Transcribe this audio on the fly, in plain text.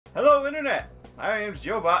Hello, Internet! My name's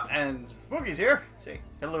Jobot, and Spooky's here. Say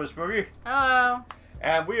hello, Spooky. Hello.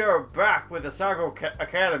 And we are back with Asagao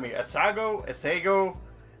Academy. Asagao, Asagao,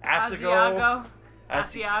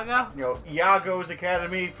 Asiago. You know, Iago's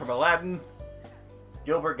Academy from Aladdin.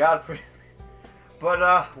 Gilbert Godfrey.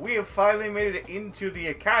 But we have finally made it into the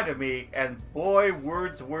Academy, and boy,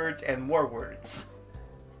 words, and more words.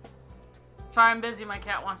 Sorry, I'm busy. My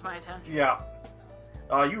cat wants my attention. Yeah.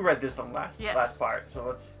 You read this one last part, so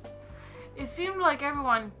let's... It seemed like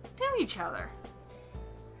everyone knew each other.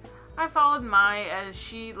 I followed Mai as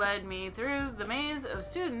she led me through the maze of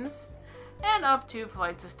students and up 2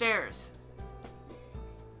 flights of stairs.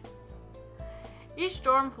 Each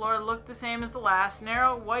dorm floor looked the same as the last,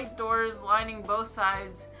 narrow white doors lining both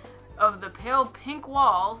sides of the pale pink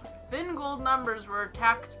walls. Thin gold numbers were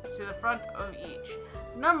tacked to the front of each,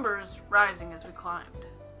 numbers rising as we climbed.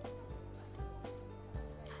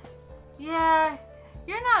 Yeah,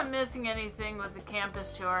 you're not missing anything with the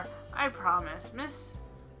campus tour, I promise. Miss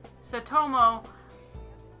Satomo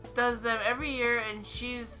does them every year, and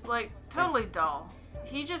she's, like, totally dull.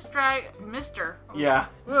 He just Mr. Yeah.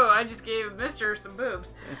 Whoa, I just gave Mr. some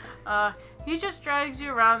boobs. He just drags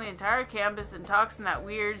you around the entire campus and talks in that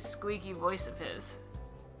weird, squeaky voice of his.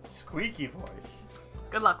 Squeaky voice?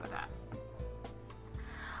 Good luck with that.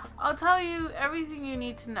 I'll tell you everything you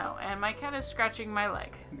need to know, and my cat is scratching my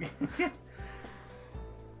leg.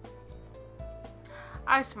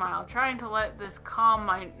 I smiled, trying to let this calm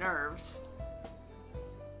my nerves.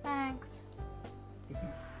 Thanks.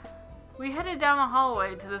 We headed down the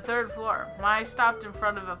hallway to the 3rd floor. Mai stopped in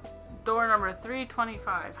front of door number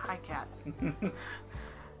 325. Hi, cat.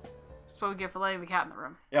 That's what we get for letting the cat in the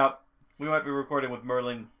room. Yep. We might be recording with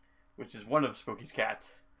Merlin, which is one of Spooky's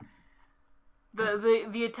cats.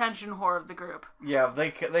 The attention whore of the group. Yeah, they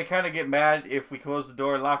kind of get mad if we close the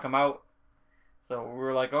door and lock them out. So we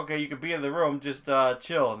were like, okay, you can be in the room, just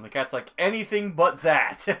chill. And the cat's like, anything but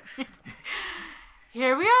that.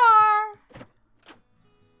 Here we are.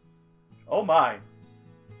 Oh my.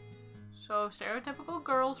 So stereotypical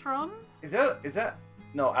girls room. Is that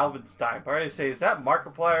no, Alvin Stein. But I say, is that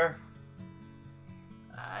Markiplier?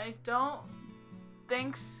 I don't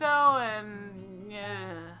think so, and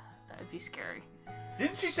yeah, that'd be scary.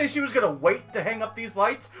 Didn't she say she was gonna wait to hang up these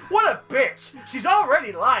lights? What a bitch! She's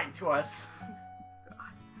already lying to us.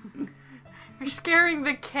 You're scaring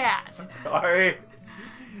the cat. I'm sorry.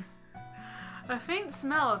 A faint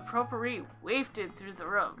smell of potpourri wafted through the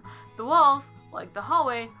room. The walls, like the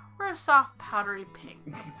hallway, were a soft, powdery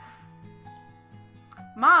pink.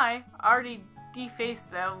 Mai already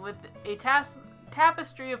defaced them with a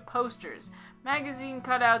tapestry of posters, magazine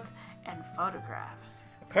cutouts, and photographs.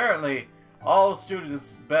 Apparently, all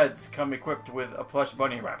students' beds come equipped with a plush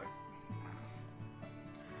bunny rabbit.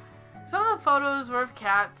 Some of the photos were of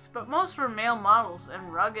cats, but most were male models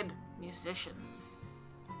and rugged musicians.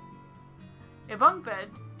 A bunk bed,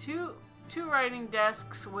 two writing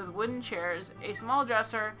desks with wooden chairs, a small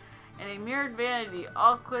dresser, and a mirrored vanity,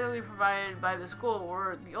 all clearly provided by the school,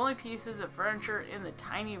 were the only pieces of furniture in the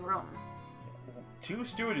tiny room. 2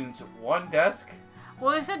 students, 1 desk?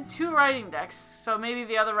 Well, they said 2 writing desks, so maybe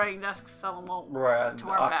the other writing desks someone won't to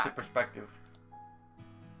our opposite back. Perspective.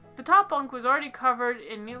 The top bunk was already covered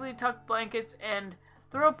in neatly tucked blankets and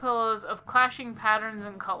throw pillows of clashing patterns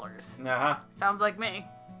and colors. Uh-huh. Sounds like me.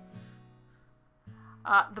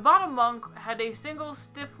 The bottom bunk had a single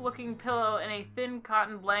stiff-looking pillow and a thin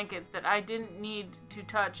cotton blanket that I didn't need to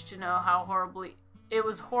touch to know how it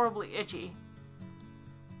was horribly itchy.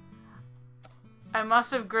 I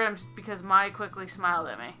must have grimaced because Mai quickly smiled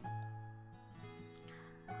at me.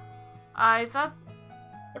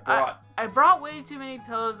 I brought way too many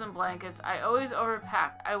pillows and blankets. I always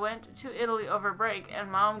overpack. I went to Italy over break,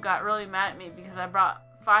 and Mom got really mad at me because I brought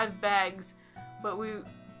 5 bags, but we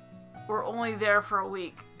were only there for a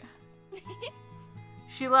week.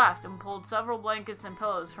 She laughed and pulled several blankets and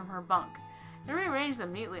pillows from her bunk and rearranged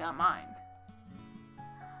them neatly on mine.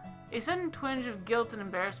 A sudden twinge of guilt and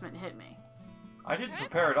embarrassment hit me. I didn't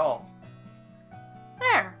prepare at all.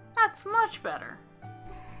 There, that's much better.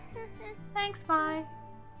 Thanks, Mai.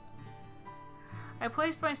 I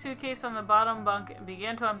placed my suitcase on the bottom bunk and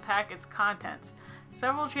began to unpack its contents.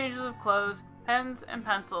 Several changes of clothes, pens and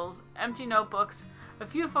pencils, empty notebooks, a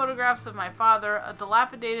few photographs of my father, a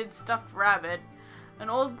dilapidated stuffed rabbit,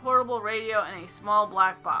 an old portable radio, and a small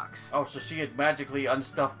black box. Oh, so she had magically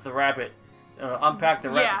unstuffed the rabbit, unpacked the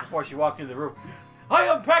rabbit before she walked in the room. I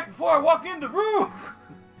unpacked before I walked in the room!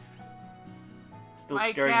 Still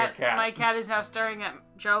scaring your cat. My cat is now staring at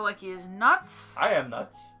Joe like he is nuts. I am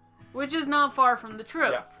nuts. Which is not far from the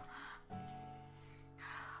truth. Yeah.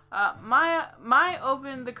 Mai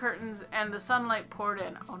opened the curtains and the sunlight poured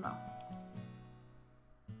in. Oh no.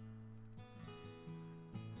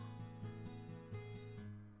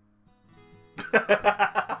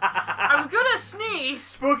 I was gonna sneeze.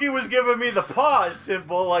 Spooky was giving me the pause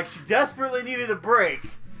symbol, like she desperately needed a break.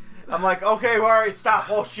 I'm like, okay, all right, stop.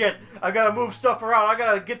 Oh shit, I gotta move stuff around. I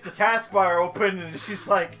gotta get the taskbar open, and she's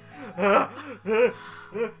like,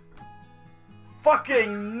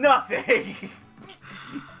 fucking nothing.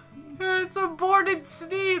 It's a aborted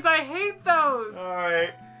sneeze. I hate those. All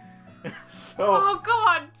right. So. Oh come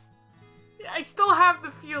on. I still have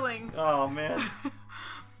the feeling. Oh man.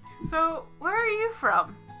 So, where are you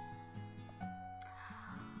from?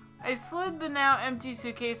 I slid the now empty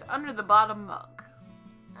suitcase under the bottom bunk.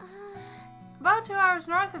 About 2 hours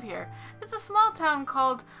north of here. It's a small town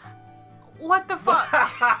called... What the fuck?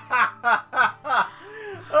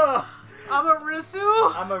 Oh.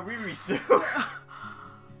 Amarisu? Amaririsu.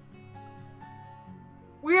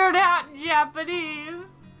 Weird hat in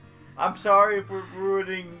Japanese. I'm sorry if we're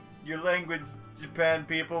ruining your language, Japan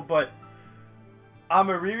people, but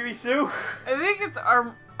Amaririsu? I think it's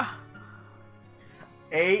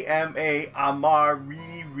A-M-A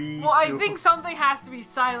Amaririsu. Well, I think something has to be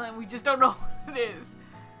silent. We just don't know what it is.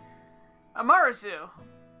 Amarisu.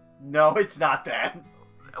 No, it's not that.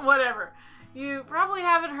 Whatever. You probably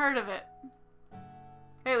haven't heard of it.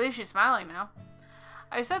 Hey, at least she's smiling now.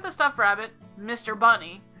 I set the stuffed rabbit, Mr.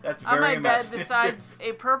 Bunny, That's on my very bed messy. beside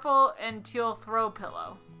a purple and teal throw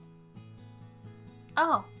pillow.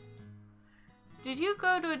 Oh. Did you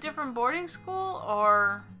go to a different boarding school,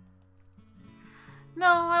 or... No,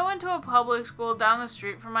 I went to a public school down the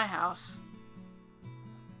street from my house.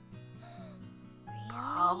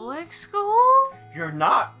 Public school? You're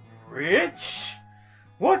not rich?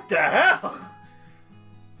 What the hell?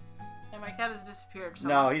 And my cat has disappeared.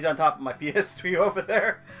 No, he's on top of my PS3 over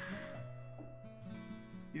there.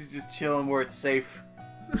 He's just chilling where it's safe.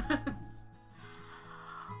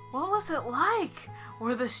 What was it like?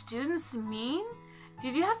 Were the students mean?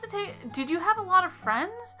 Did you have a lot of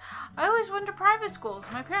friends? I always went to private schools.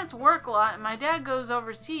 My parents work a lot and my dad goes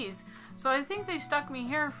overseas, so I think they stuck me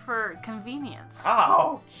here for convenience.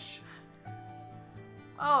 Ouch!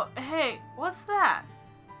 Oh, hey, what's that?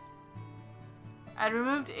 I'd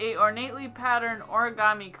removed a ornately patterned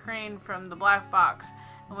origami crane from the black box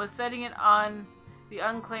and was setting it on the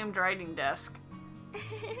unclaimed writing desk.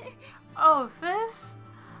 Oh, this?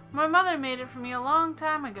 My mother made it for me a long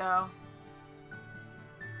time ago.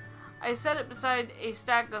 I set it beside a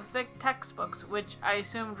stack of thick textbooks, which I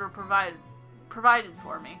assumed were provided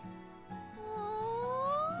for me.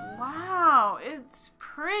 Wow, it's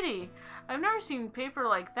pretty. I've never seen paper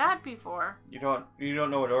like that before. You don't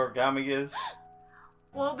know what origami is?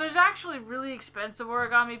 Well, there's actually really expensive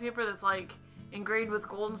origami paper that's like engraved with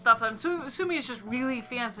gold and stuff. I'm assuming it's just really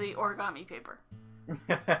fancy origami paper.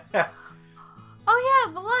 Oh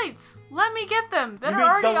yeah, the lights. Let me get them. They're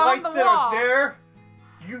already on the wall. The lights that are there?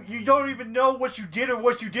 You don't even know what you did or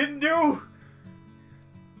what you didn't do?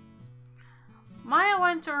 Maya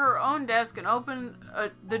went to her own desk and opened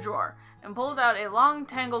the drawer and pulled out a long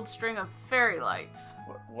tangled string of fairy lights.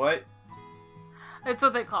 What? It's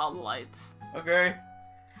what they call the lights. Okay.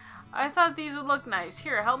 I thought these would look nice.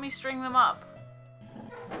 Here, help me string them up.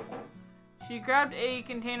 She grabbed a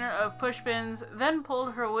container of push pins, then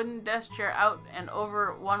pulled her wooden desk chair out and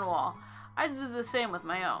over one wall. I did the same with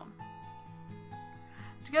my own.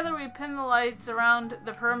 Together we pinned the lights around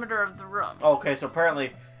the perimeter of the room. Okay, so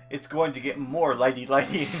apparently it's going to get more lighty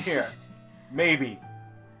in here. Maybe.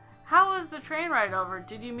 How was the train ride over?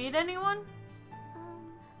 Did you meet anyone?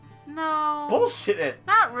 No. Bullshit it.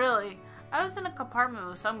 Not really. I was in a compartment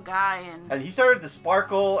with some guy And he started to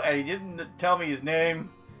sparkle and he didn't tell me his name.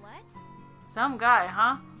 What? Some guy,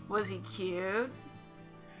 huh? Was he cute?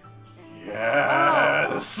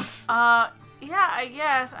 Yes. Yeah, I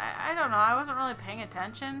guess. I don't know. I wasn't really paying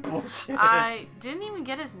attention. Bullshit. I didn't even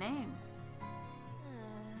get his name.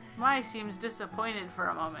 Mai seems disappointed for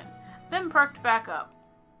a moment, then perked back up.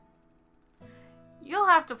 You'll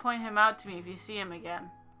have to point him out to me if you see him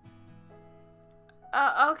again.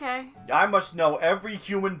 Okay. I must know every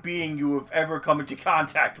human being you have ever come into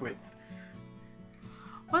contact with.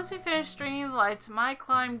 Once we finished stringing the lights, Mai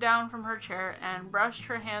climbed down from her chair and brushed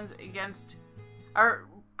her hands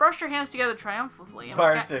together triumphantly. And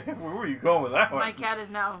Where were you going with that one? my cat is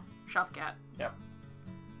now Shelf Cat. Yep.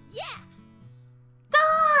 Yeah!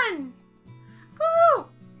 Done! Woo!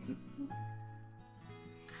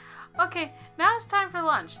 Okay, now it's time for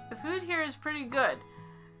lunch. The food here is pretty good.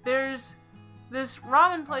 There's this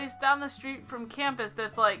ramen place down the street from campus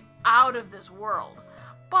that's like out of this world.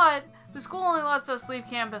 But The school only lets us leave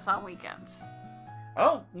campus on weekends. I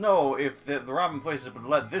don't know if the ramen places would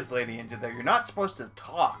let this lady into there. You're not supposed to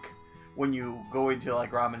talk when you go into,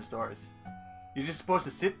 like, ramen stores. You're just supposed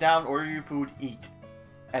to sit down, order your food, eat,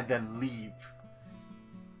 and then leave.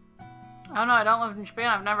 I don't know, I don't live in Japan.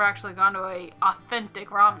 I've never actually gone to a authentic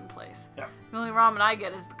ramen place. Yeah. The only ramen I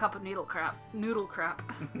get is the cup of noodle crap.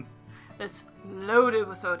 That's loaded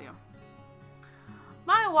with sodium.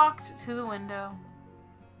 Maya walked to the window.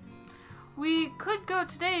 We could go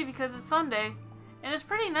today because it's Sunday, and it's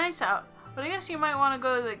pretty nice out, but I guess you might want to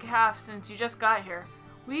go to the cafe since you just got here.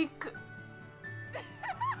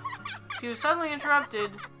 She was suddenly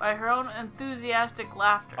interrupted by her own enthusiastic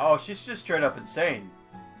laughter. Oh, she's just straight up insane.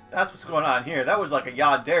 That's what's going on here. That was like a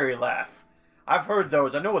yandere laugh. I've heard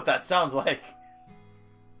those. I know what that sounds like.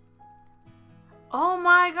 Oh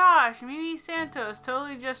my gosh, Mimi Santos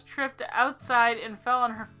totally just tripped outside and fell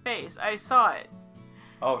on her face. I saw it.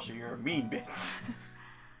 Oh, so you're a mean bitch.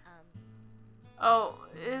 Oh,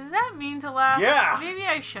 is that mean to laugh? Yeah. Maybe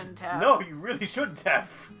I shouldn't have. No, you really shouldn't have.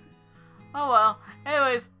 Oh well.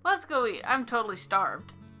 Anyways, let's go eat. I'm totally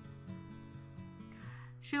starved.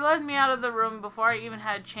 She led me out of the room before I even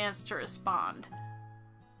had a chance to respond.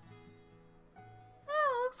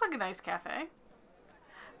 Looks like a nice cafe.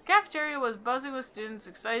 The cafeteria was buzzing with students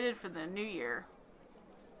excited for the new year.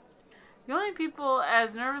 The only people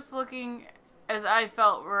as nervous looking as I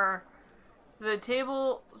felt were the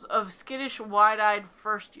tables of skittish, wide-eyed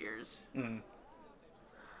first years.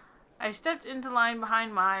 I stepped into line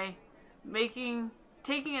behind Mai,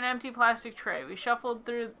 taking an empty plastic tray. We shuffled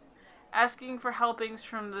through, asking for helpings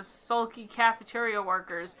from the sulky cafeteria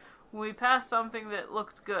workers when we passed something that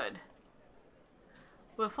looked good.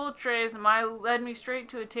 With full trays, Mai led me straight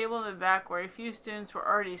to a table in the back where a few students were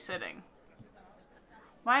already sitting.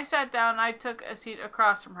 Mai sat down and I took a seat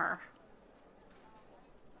across from her.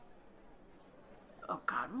 Oh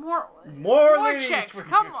god, more checks.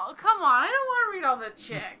 Come on. I don't want to read all the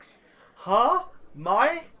checks. Huh?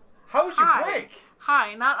 Mai? How was your break?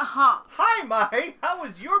 Hi, not huh. Hi, Mai. How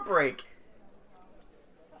was your break?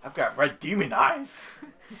 I've got red demon eyes.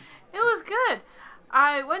 It was good.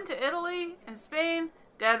 I went to Italy and Spain.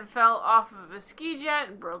 Dad fell off of a ski jet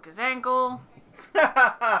and broke his ankle.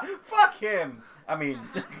 Fuck him. I mean...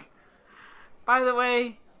 By the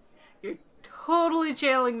way, you're totally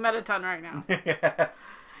channeling Mettaton right now.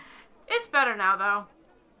 It's better now,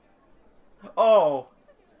 though. Oh.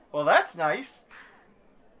 Well, that's nice.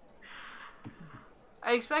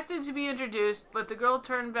 I expected to be introduced, but the girl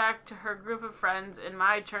turned back to her group of friends and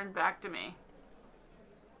Mai turned back to me.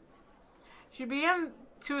 She began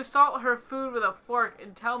to assault her food with a fork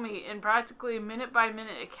and tell me in practically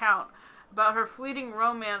minute-by-minute account about her fleeting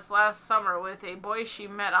romance last summer with a boy she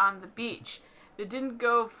met on the beach. It didn't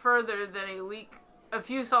go further than a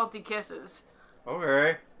few salty kisses.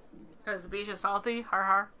 Okay. Because the beach is salty, har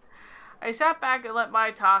har. I sat back and let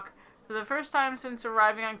Mai talk. For the first time since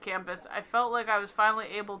arriving on campus, I felt like I was finally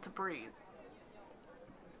able to breathe.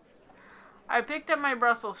 I picked up my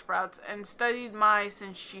Brussels sprouts and studied Mai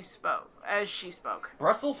as she spoke.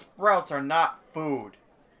 Brussels sprouts are not food.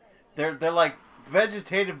 They're like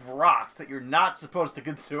vegetative rocks that you're not supposed to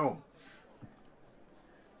consume.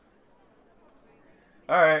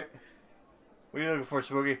 Alright. What are you looking for,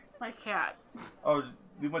 Spooky? My cat. Oh,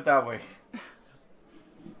 we went that way.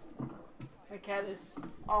 My cat is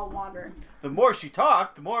all wandering. The more she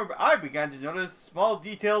talked, the more I began to notice small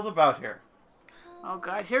details about her. Oh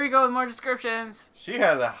god, here we go with more descriptions. She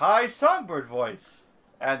had a high songbird voice.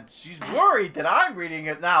 And she's worried that I'm reading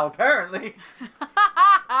it now, apparently.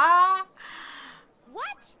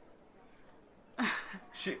 What?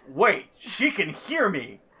 She can hear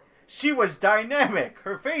me. She was dynamic,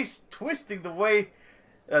 her face twisting the way,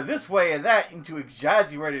 this way and that into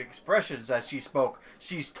exaggerated expressions as she spoke.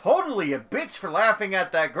 She's totally a bitch for laughing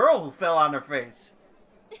at that girl who fell on her face.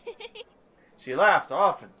 She laughed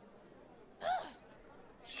often.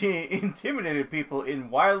 She imitated people in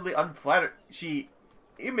wildly unflattering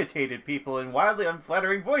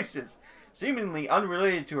voices, seemingly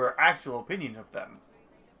unrelated to her actual opinion of them.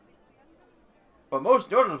 But most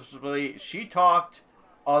noticeably, she talked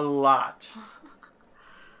a lot.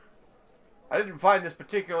 I didn't find this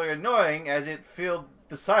particularly annoying as it filled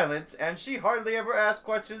the silence, and she hardly ever asked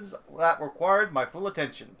questions that required my full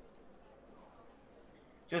attention.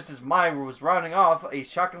 Just as Mai was rounding off a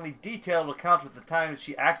shockingly detailed account of the time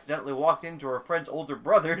she accidentally walked into her friend's older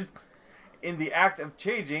brothers in the act of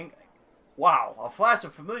changing, wow, a flash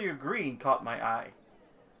of familiar green caught my eye.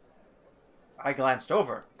 I glanced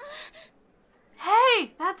over.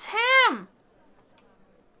 Hey, that's him!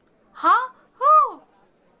 Huh? Who?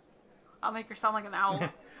 I'll make her sound like an owl.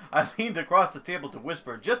 I leaned across the table to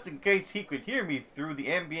whisper, just in case he could hear me through the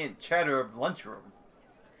ambient chatter of the lunchroom.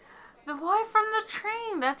 The boy from the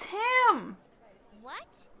train, that's him!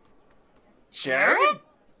 What? Jared?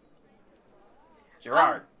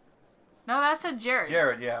 Gerard. No, that's a Jared.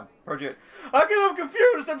 Jared, yeah. Poor Jared. I get him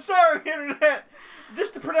confused. I'm sorry, Internet.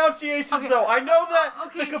 Just the pronunciations, though. I know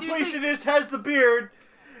that the completionist has the beard,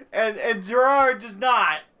 and Gerard does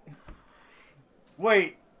not.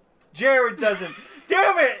 Wait. Jared doesn't.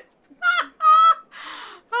 Damn it! Oh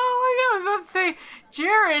my god, I was about to say,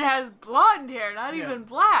 Jared has blonde hair, not even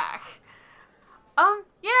black.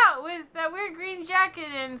 Yeah, with that weird green jacket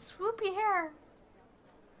and swoopy hair.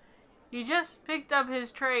 He just picked up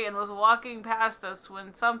his tray and was walking past us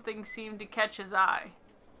when something seemed to catch his eye.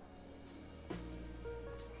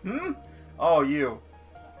 Hmm? Oh, you.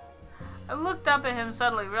 I looked up at him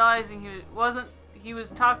suddenly, realizing he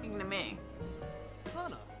was talking to me.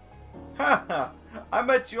 Haha, I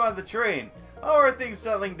met you on the train. How are things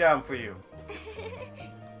settling down for you?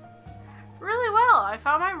 Really well. I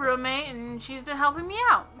found my roommate and she's been helping me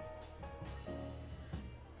out.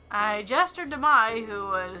 I gestured to Mai, who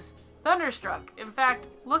was thunderstruck. In fact,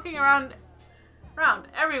 looking around,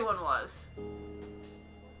 everyone was.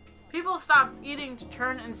 People stopped eating to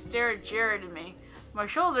turn and stare at Jared and me. My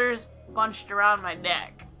shoulders bunched around my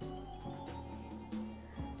neck.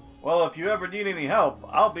 Well, if you ever need any help,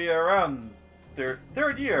 I'll be around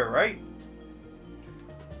third year, right?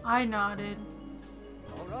 I nodded.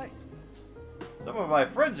 All right. Some of my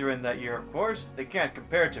friends are in that year, of course. They can't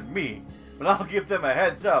compare to me, but I'll give them a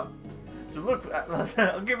heads up.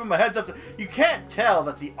 I'll give them a heads up. You can't tell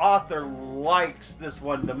that the author likes this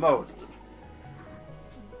one the most.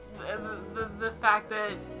 The fact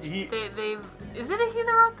that they've... Is it he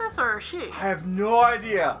that wrote this, or she? I have no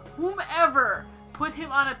idea. Whomever put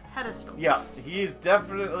him on a pedestal. Yeah, he is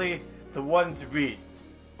definitely the one to beat.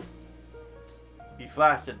 He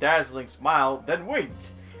flashed a dazzling smile, then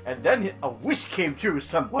winked, and then a wish came true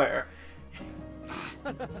somewhere.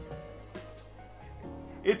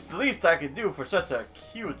 It's the least I could do for such a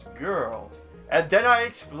cute girl. And then I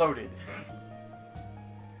exploded.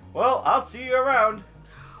 Well, I'll see you around.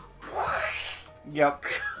 Yep.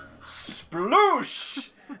 Sploosh!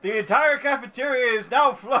 The entire cafeteria is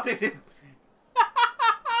now flooded in.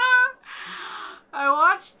 I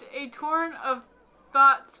watched a torrent of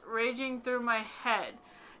thoughts raging through my head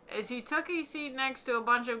as he took a seat next to a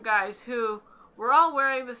bunch of guys who were all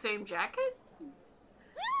wearing the same jacket.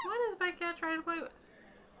 What is my cat trying to play with?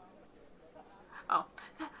 Oh,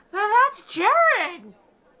 that's Jared!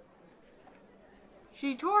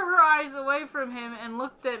 She tore her eyes away from him and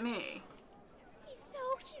looked at me. He's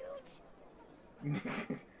so cute.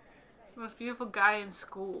 The most beautiful guy in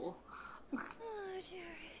school. Oh, Jared.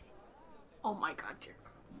 Oh my god,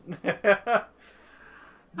 Jared.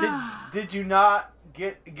 Did you not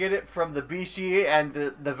get it from the Bishi and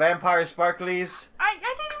the vampire sparklies? I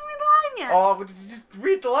didn't read the line yet. Oh, just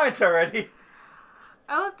read the lines already.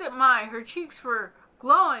 I looked at Mai. Her cheeks were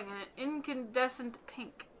glowing in an incandescent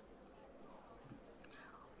pink.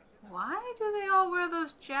 Why do they all wear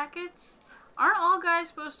those jackets? Aren't all guys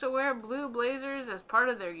supposed to wear blue blazers as part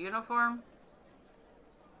of their uniform?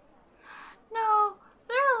 No,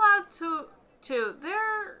 they're allowed to.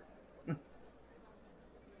 They're...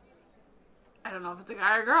 I don't know if it's a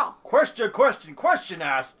guy or girl. Question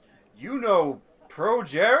asked. You know Pro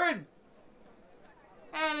Jared?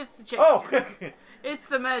 And it's the chick. Oh! It's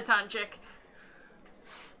the Mettaton chick.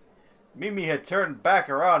 Mimi had turned back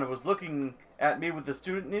around and was looking at me with a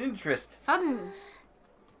student interest. Sudden.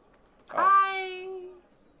 Oh.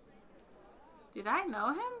 Did I know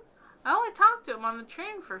him? I only talked to him on the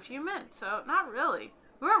train for a few minutes, so not really.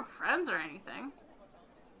 We weren't friends or anything.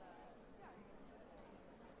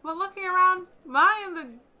 But looking around, Mai and the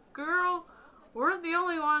girl weren't the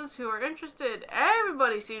only ones who were interested.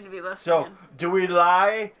 Everybody seemed to be listening. So, do we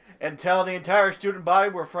lie and tell the entire student body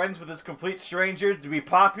we're friends with this complete stranger to be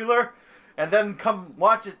popular? And then come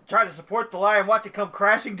watch it, try to support the lie and watch it come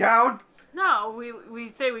crashing down? No, we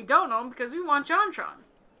say we don't know him because we want JonTron.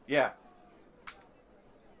 Yeah.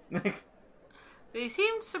 They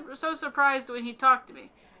seemed so surprised when he talked to me.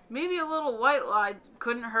 Maybe a little white lie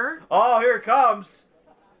couldn't hurt. Oh, here it comes.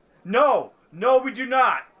 No, we do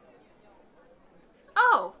not.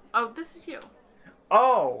 Oh, this is you.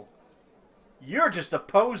 Oh, you're just a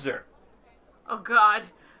poser. Oh God,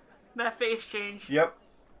 that face change. Yep.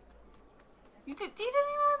 You didn't even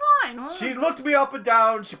read the line. She looked me up and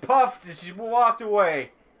down, she puffed, and she walked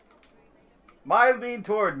away. Mai leaned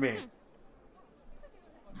toward me.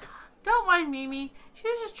 Don't mind Mimi. She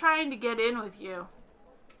was just trying to get in with you.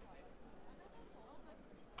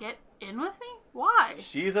 Get in with me? Why?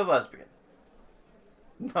 She's a lesbian.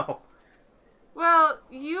 No. Well,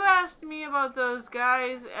 you asked me about those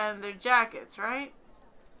guys and their jackets, right?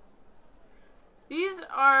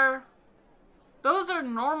 Those are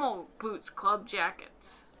normal Boots Club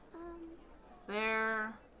jackets.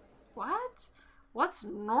 They're... What? What's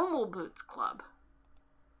normal Boots Club?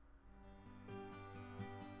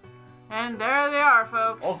 And there they are,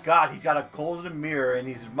 folks. Oh God, he's got a golden mirror and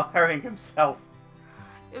he's admiring himself.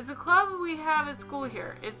 It's a club we have at school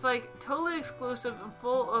here. It's like totally exclusive and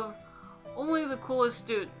full of only the coolest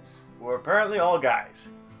students. We're apparently all guys.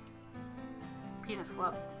 Penis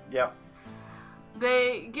Club. Yep.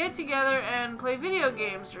 They get together and play video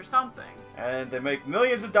games or something. And they make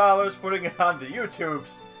millions of dollars putting it on the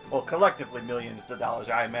YouTubes. Well, collectively millions of dollars,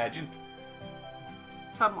 I imagine.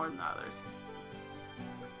 Some more than others.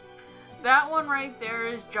 That one right there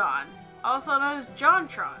is John, also known as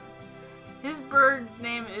JonTron. His bird's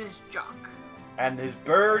name is Jock. And his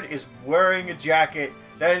bird is wearing a jacket.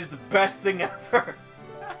 That is the best thing ever.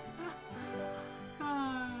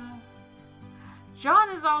 John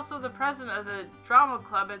is also the president of the drama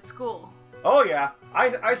club at school. Oh yeah,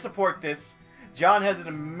 I support this. John has an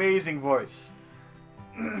amazing voice.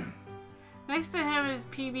 Next to him is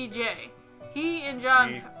PBJ. He and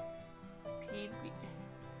John...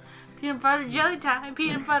 Peanut butter jelly time,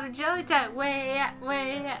 peanut butter jelly time, way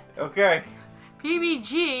out. Okay.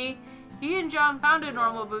 PBG, he and John founded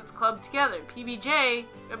Normal Boots Club together. PBJ...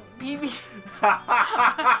 I'm gonna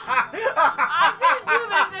do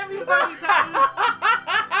this every fucking time.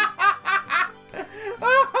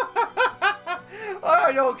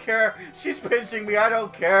 I don't care. She's pinching me. I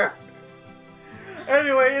don't care.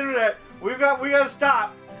 Anyway, internet, we gotta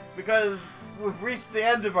stop because we've reached the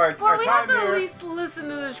end of our Well, we have time to here. at least listen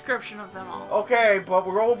to the description of them all. Okay, but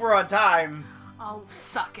we're over on time. Oh,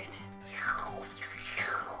 suck it.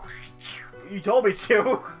 You told me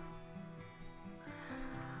to.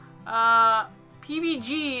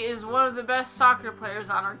 PBG is one of the best soccer players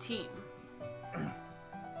on our team.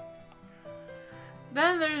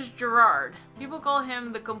 Then there's Gerard. People call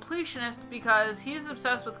him the completionist because he is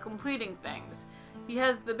obsessed with completing things. He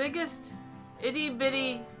has the biggest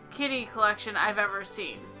itty-bitty kitty collection I've ever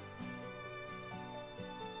seen.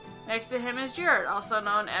 Next to him is Jared, also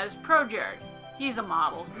known as Pro Jared. He's a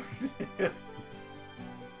model.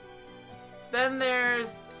 Then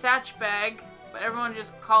there's Satchbag, but everyone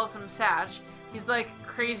just calls him Satch. He's like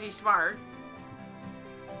crazy smart.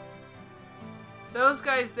 Those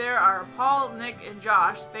guys there are Paul, Nick, and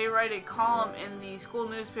Josh. They write a column in the school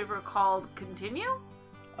newspaper called Continue?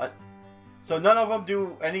 So none of them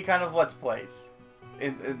do any kind of Let's Plays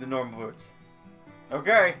in the Normal Boots.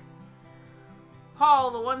 Okay.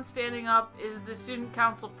 Paul, the one standing up, is the student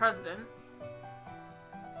council president.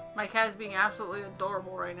 My cat is being absolutely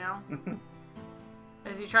adorable right now.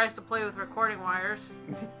 As he tries to play with recording wires.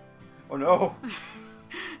 Oh no.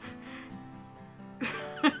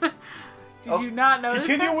 Did you not notice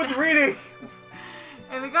Continue that? with reading.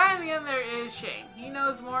 And the guy in the end there is Shane. He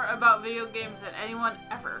knows more about video games than anyone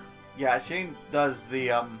ever. Yeah, Shane does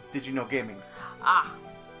the Did You Know Gaming. Ah.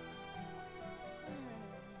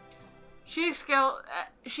 She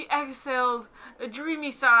exhaled a dreamy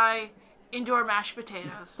sigh into her mashed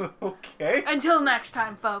potatoes. Okay. Until next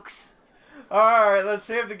time, folks. Alright, let's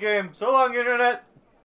save the game. So long, internet.